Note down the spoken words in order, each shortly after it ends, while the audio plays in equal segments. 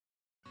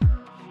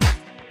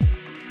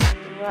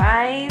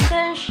Rise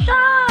and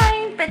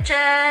shine,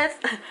 bitches!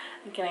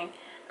 I'm kidding.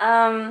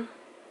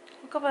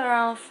 Woke up at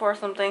around 4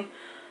 something.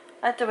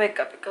 I had to wake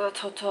up because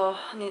Toto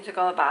needed to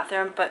go to the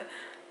bathroom, but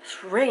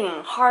it's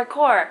raining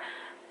hardcore.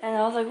 And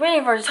I was like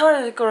waiting for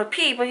Toto to go to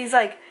pee, but he's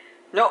like,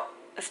 no,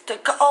 it's too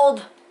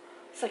cold.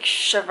 It's like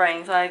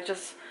shivering, so I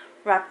just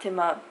wrapped him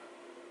up.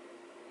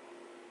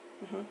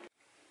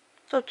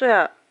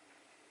 Toto야,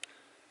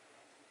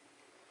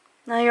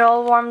 now you're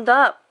all warmed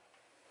up,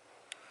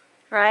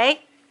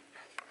 right?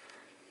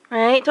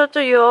 Right, Toto,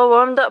 you all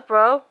warmed up,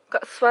 bro.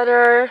 Got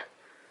sweater,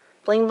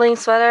 bling bling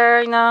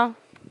sweater, you know.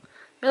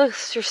 You're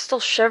still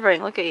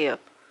shivering. Look at you,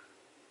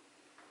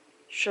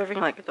 shivering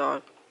like a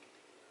dog.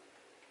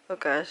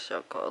 Okay, it's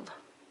so cold.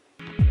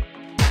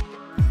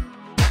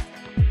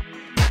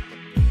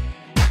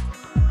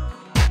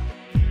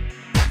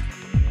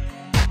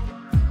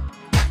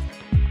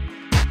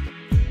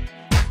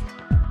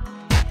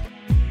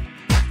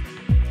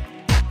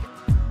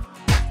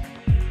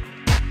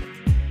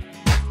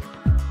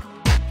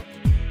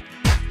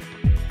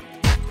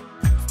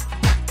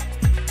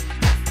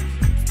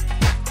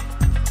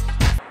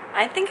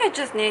 I think I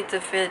just need to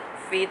feed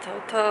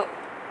Toto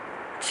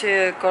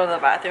to go to the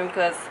bathroom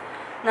because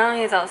now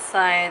he's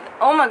outside.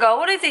 Oh my god,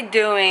 what is he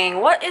doing?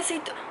 What is he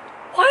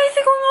Why is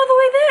he going all the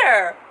way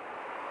there?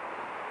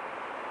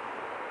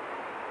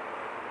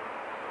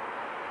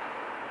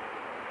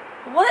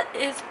 What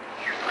is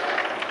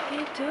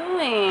he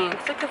doing?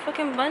 It's like a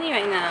fucking bunny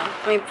right now.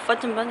 I mean,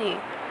 fucking bunny.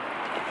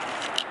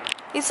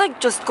 He's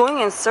like just going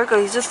in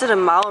circles. He just did a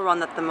mile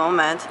run at the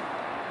moment.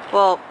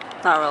 Well,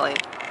 not really.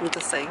 I'm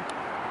just saying.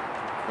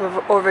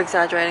 Over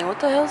exaggerating. What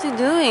the hell is he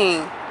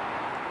doing?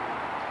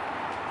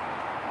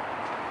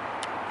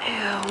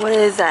 Ew, what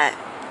is that?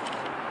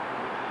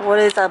 What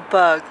is that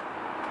bug?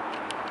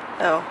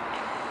 Oh.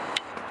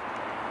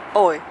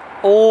 Oi.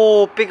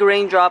 Oh, big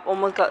raindrop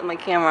almost got my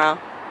camera.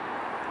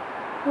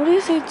 What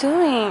is he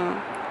doing?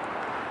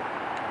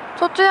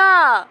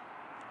 토토야!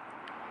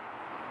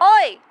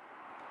 어이!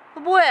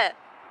 너 뭐해?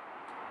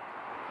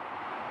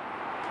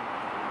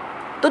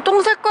 너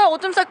똥 쌀 거야?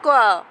 오줌 쌀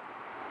거야?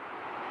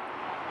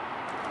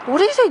 What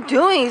is he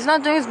doing? He's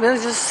not doing his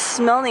business, he's just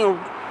smelling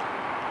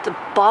the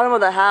bottom of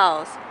the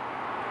house.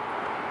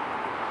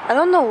 I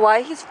don't know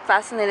why he's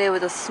fascinated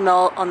with the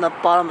smell on the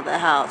bottom of the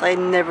house. I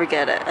never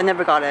get it. I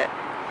never got it.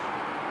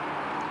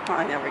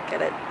 I never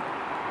get it.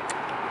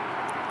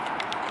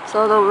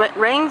 So the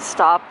rain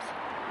stops.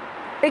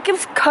 It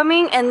keeps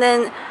coming and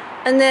then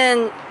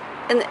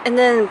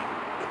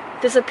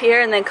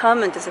disappear and then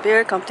come and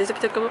disappear, come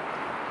disappear. Come.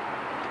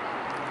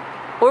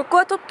 올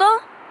거야, 토토?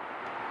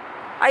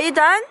 Are you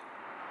done?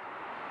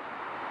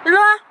 일로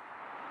와.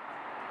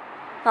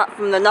 Not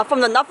from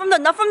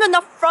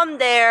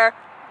there.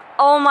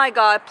 Oh my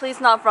god,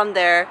 please not from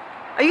there.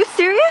 Are you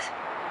serious?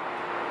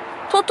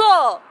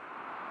 Toto!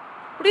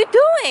 What are you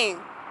doing?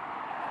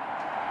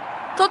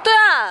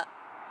 토토야!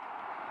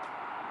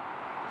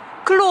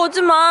 글로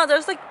오지 마.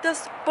 There's like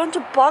this bunch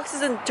of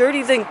boxes and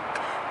dirty thing.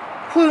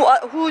 Who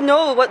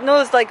knows? What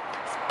knows? Like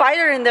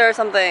spider in there or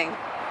something.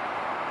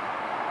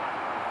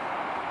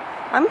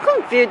 I'm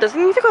confused. Does he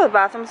need to go to the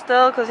bathroom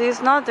still? Because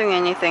he's not doing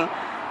anything.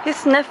 He's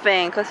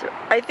sniffing. Because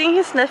I think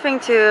he's sniffing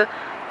to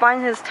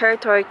find his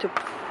territory to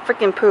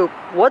freaking poop.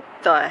 What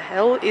the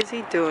hell is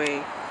he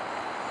doing?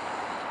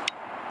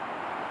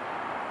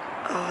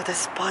 Oh, the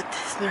spot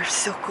smells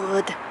so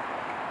good.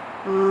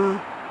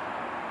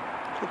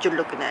 What you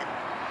looking at?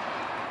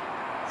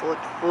 Food.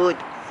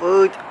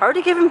 I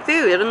already gave him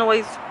food. I don't know why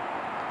he's...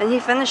 And he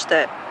finished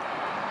it.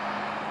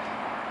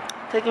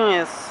 Taking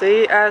his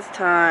sweet ass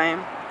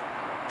time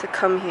to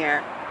come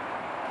here.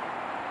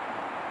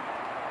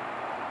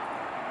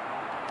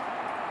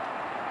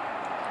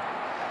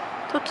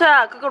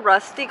 토토야, 그거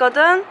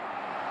러스티거든?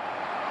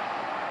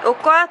 올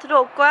거야?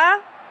 들어올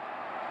거야?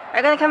 Are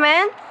you gonna come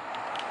in?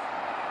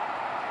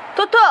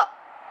 토토!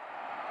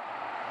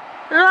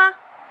 일로 와.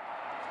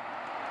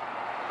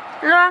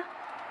 일로 와.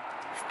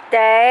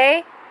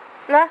 Stay.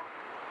 일로 와.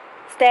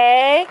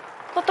 Stay.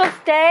 토토,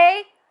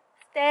 stay.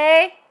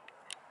 Stay.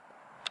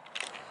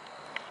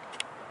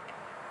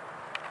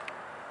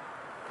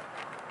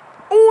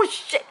 Oh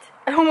shit!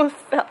 I almost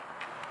fell.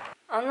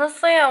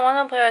 Honestly, I want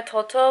to play with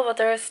Toto, but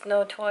there's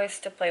no toys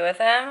to play with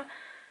him.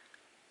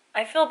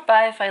 I feel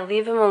bad if I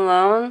leave him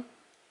alone,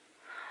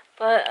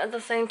 but at the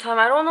same time,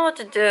 I don't know what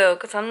to do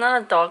because I'm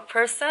not a dog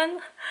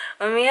person.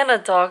 When we had a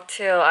dog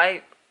too,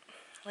 I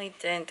really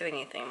didn't do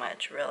anything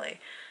much,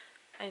 really.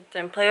 I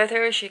didn't play with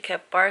her, she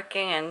kept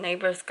barking and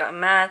neighbors got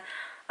mad.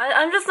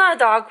 I'm just not a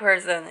dog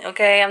person,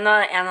 okay? I'm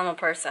not an animal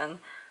person.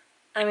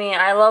 I mean,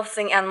 I love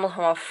seeing animals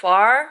from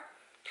afar.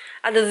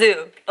 At the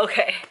zoo,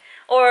 okay.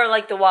 Or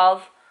like the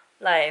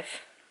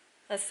wildlife.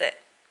 That's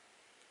it.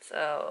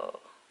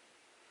 So,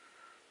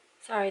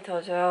 sorry,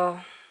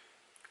 Tojo.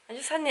 I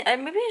just had,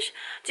 maybe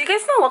do you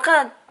guys know what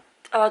kind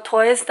of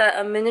toys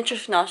that miniature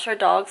schnauzer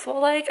dogs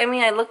will like? I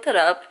mean, I looked it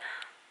up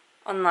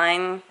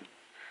online.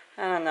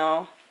 I don't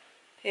know.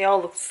 They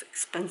all look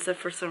expensive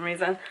for some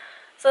reason.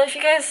 So if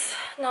you guys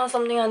know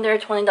something under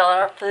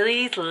 $20,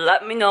 please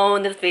let me know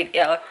in this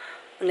video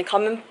in the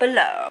comment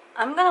below.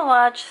 I'm gonna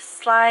watch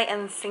Sly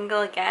and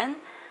Single again.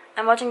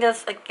 I'm watching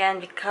this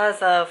again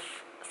because of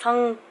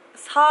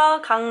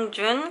Seo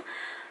Kang-jun,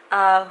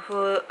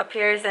 who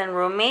appears in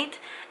Roommate,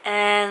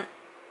 and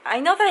I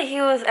know that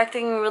he was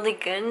acting really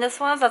good in this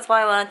one, so that's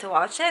why I wanted to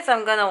watch it, so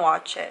I'm gonna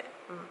watch it.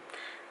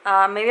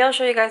 Maybe I'll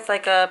show you guys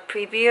like a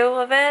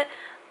preview of it,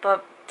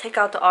 but take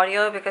out the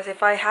audio because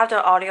if I have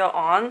the audio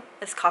on,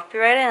 it's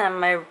copyrighted and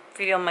my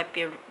video might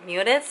be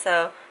muted,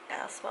 so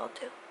yeah, as well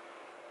too.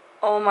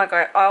 Oh my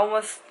god,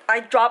 I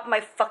dropped my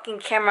fucking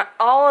camera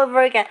all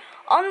over again.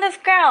 On this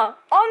ground,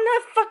 on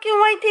the fucking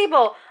white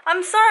table.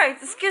 I'm sorry,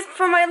 excuse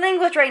for my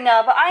language right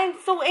now, but I am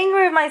so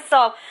angry with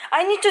myself.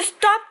 I need to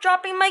stop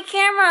dropping my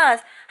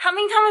cameras. How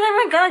many times am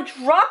I gonna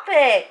drop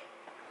it?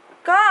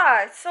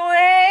 God, so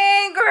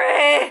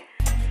angry.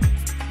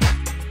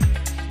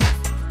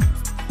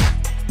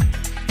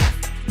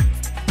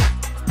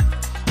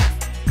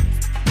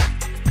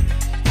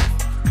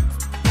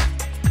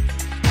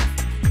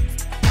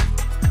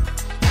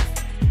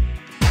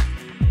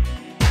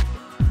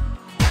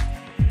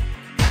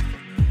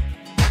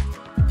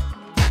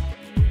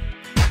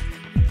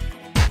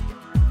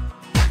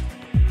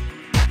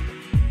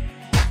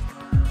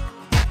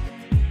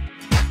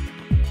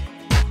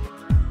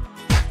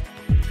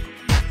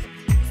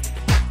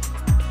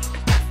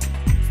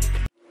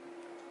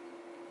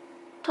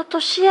 Toto,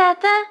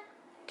 siete?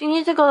 Do you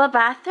need to go to the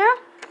bathroom?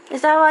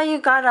 Is that why you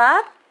got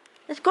up?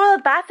 Let's go to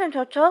the bathroom,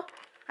 Toto.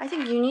 I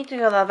think you need to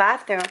go to the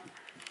bathroom.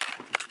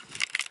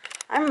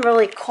 I'm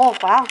really cold,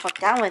 but I'll fuck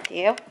down with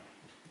you.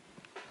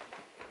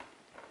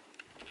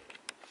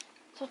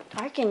 It's so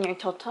dark in here,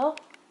 Toto.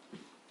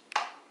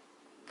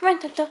 Come on,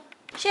 Toto.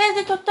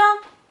 Siete,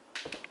 Toto.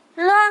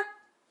 Hello?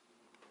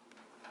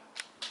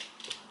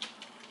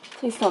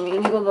 Please tell me you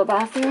need to go to the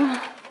bathroom.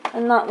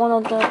 I'm not one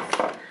of those.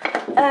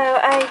 Oh,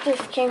 I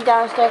just came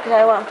downstairs because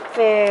I want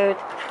food.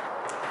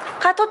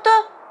 가, 토토!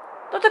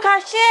 토토 가,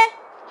 쉬어!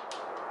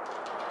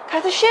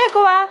 가서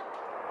쉬고 와!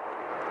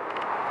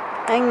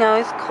 I know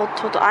it's cold,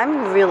 Toto.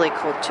 I'm really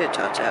cold too,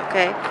 Toto,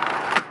 okay?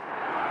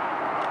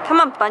 Come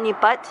on, bunny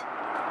butt.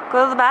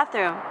 Go to the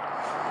bathroom.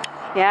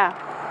 Yeah.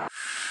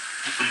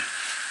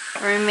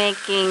 We're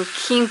making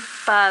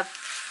kimbap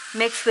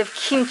mixed with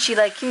kimchi,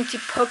 like kimchi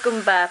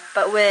볶음밥,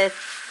 but with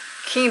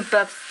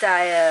kimbap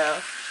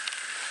style.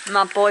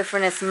 My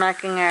boyfriend is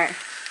smacking her.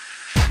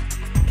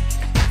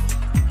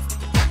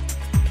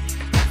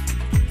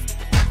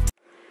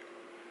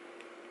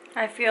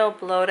 I feel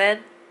bloated.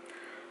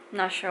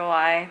 Not sure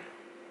why.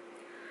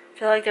 I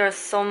feel like there was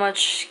so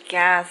much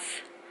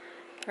gas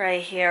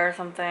right here or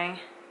something.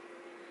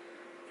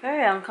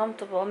 Very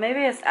uncomfortable.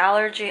 Maybe it's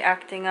allergy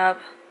acting up.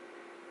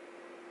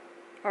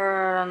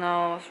 Or I don't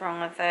know what's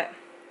wrong with it.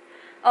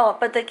 Oh,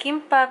 but the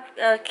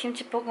kimbap,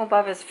 kimchi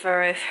볶음밥 is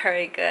very,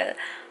 very good.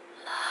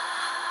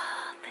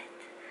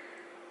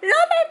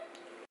 Love it!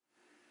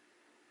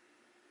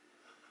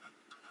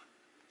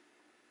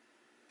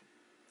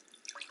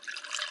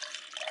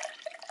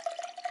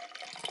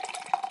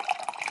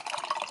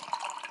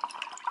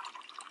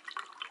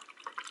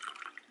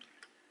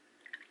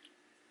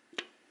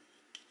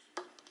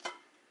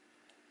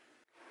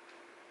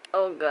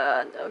 Oh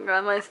god,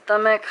 my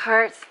stomach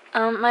hurts.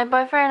 My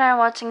boyfriend and I are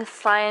watching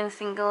Sly and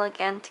Single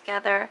again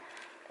together.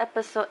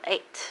 Episode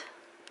 8.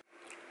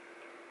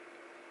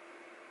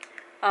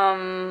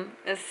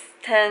 It's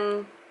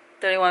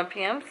 10:31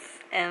 p.m.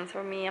 and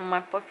for me and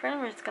my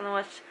boyfriend, we're just gonna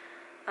watch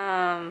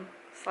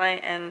Sly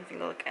and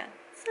Single again.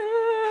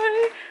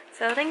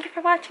 So thank you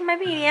for watching my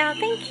video.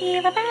 Thank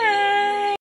you. Bye bye.